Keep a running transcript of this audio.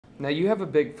Now you have a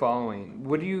big following.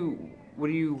 What do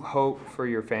you hope for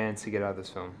your fans to get out of this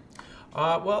film?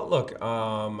 Well, look,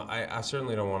 I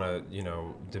certainly don't want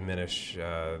to, diminish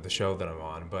the show that I'm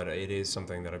on, but it is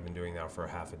something that I've been doing now for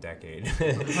half a decade.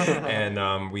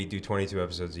 And we do 22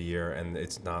 episodes a year, and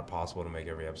it's not possible to make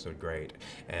every episode great.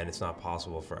 And it's not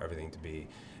possible for everything to be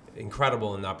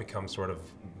incredible and not become sort of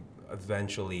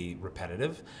eventually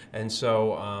repetitive. And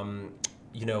so,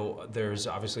 there's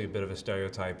obviously a bit of a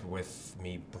stereotype with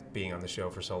me being on the show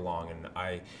for so long,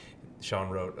 and Shawn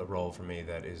wrote a role for me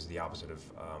that is the opposite of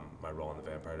my role in the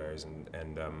Vampire Diaries,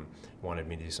 and wanted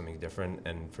me to do something different.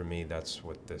 And for me, that's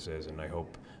what this is. And I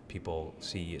hope people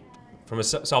see it from a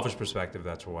selfish perspective.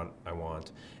 That's what I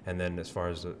want. And then, as far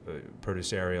as the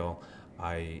producerial,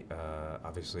 I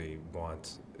obviously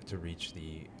want to reach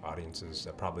the audiences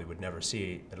that probably would never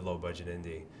see a low-budget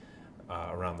indie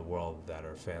around the world that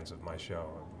are fans of my show.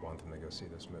 I want them to go see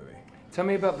this movie. Tell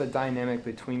me about the dynamic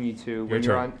between you two when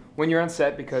you're on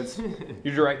set, because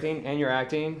you're directing and you're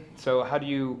acting. So how do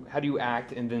you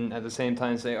act and then at the same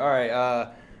time say, all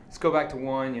right, let's go back to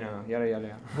one, yada yada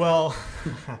yada. Well,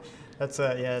 it's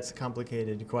a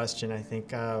complicated question. I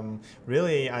think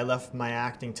really I left my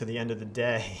acting to the end of the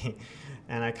day,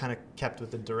 and I kind of kept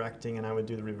with the directing, and I would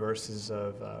do the reverses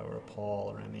of or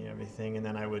Paul or everything, and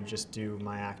then I would just do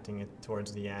my acting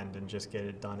towards the end and just get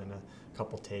it done in a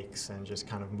couple takes and just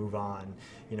kind of move on.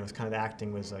 It's kind of the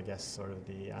acting was, I guess, sort of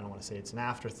I don't want to say it's an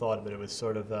afterthought, but it was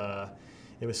sort of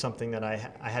it was something that I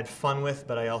had fun with,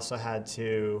 but I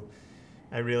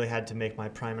really had to make my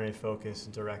primary focus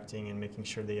directing and making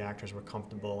sure the actors were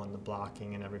comfortable and the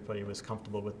blocking and everybody was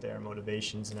comfortable with their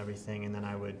motivations and everything, and then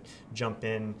I would jump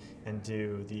in and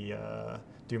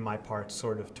do my part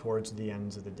sort of towards the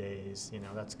ends of the days.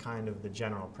 That's kind of the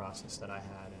general process that I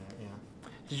had.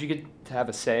 Did you get to have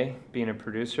a say being a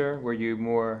producer? Were you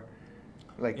more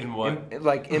like in what?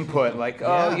 Like input, like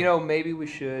Yeah. maybe we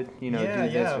should do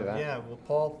this or that? Yeah.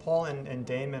 Well, Paul and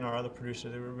Damon, our other producer,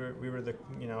 we were the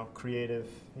creative.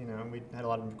 We had a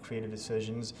lot of creative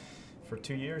decisions for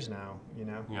 2 years now.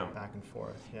 Back and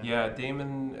forth. Yeah,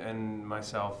 Damon and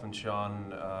myself and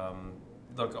Shawn.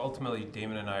 Look, ultimately,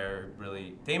 Damon and I are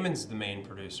really. Damon's the main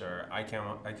producer. I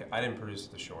didn't produce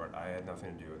the short. I had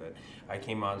nothing to do with it. I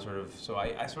came on so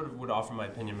I sort of would offer my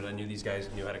opinion, but I knew these guys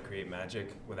knew how to create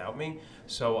magic without me.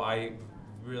 So I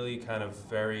really kind of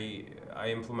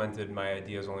I implemented my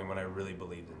ideas only when I really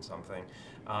believed in something.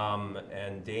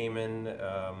 And Damon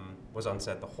was on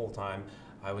set the whole time.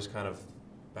 I was kind of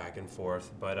back and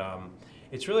forth, but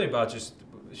it's really about just.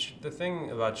 The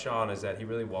thing about Shawn is that he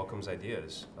really welcomes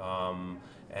ideas,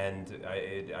 and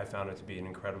I found it to be an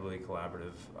incredibly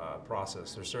collaborative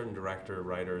process. There's certain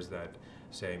writers that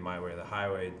say my way or the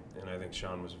highway, and I think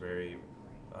Shawn was very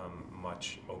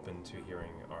much open to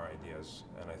hearing our ideas,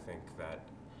 and I think that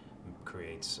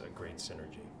creates a great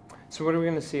synergy. So what are we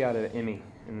going to see out of Emmy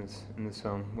in this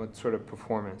film? What sort of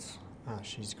performance? Oh,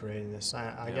 she's great in this.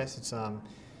 I guess it's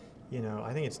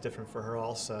I think it's different for her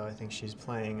also. I think she's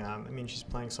playing, she's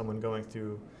playing someone going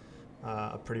through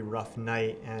a pretty rough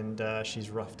night, and she's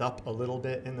roughed up a little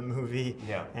bit in the movie.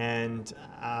 Yeah. And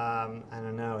I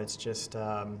don't know, it's just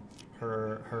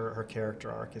her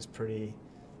character arc is pretty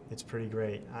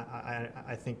great.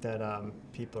 I think that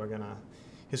people are gonna,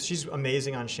 because she's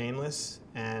amazing on Shameless,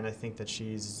 and I think that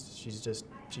she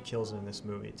kills it in this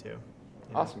movie too.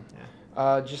 Awesome.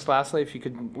 Yeah. Just lastly, if you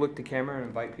could look the camera and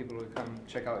invite people to come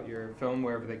check out your film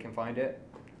wherever they can find it,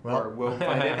 or will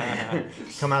find it.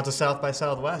 Come out to South by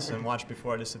Southwest and watch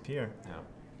Before I Disappear.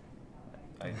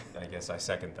 Yeah. I guess I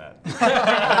second that.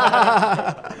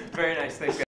 Very nice. Thanks, guys.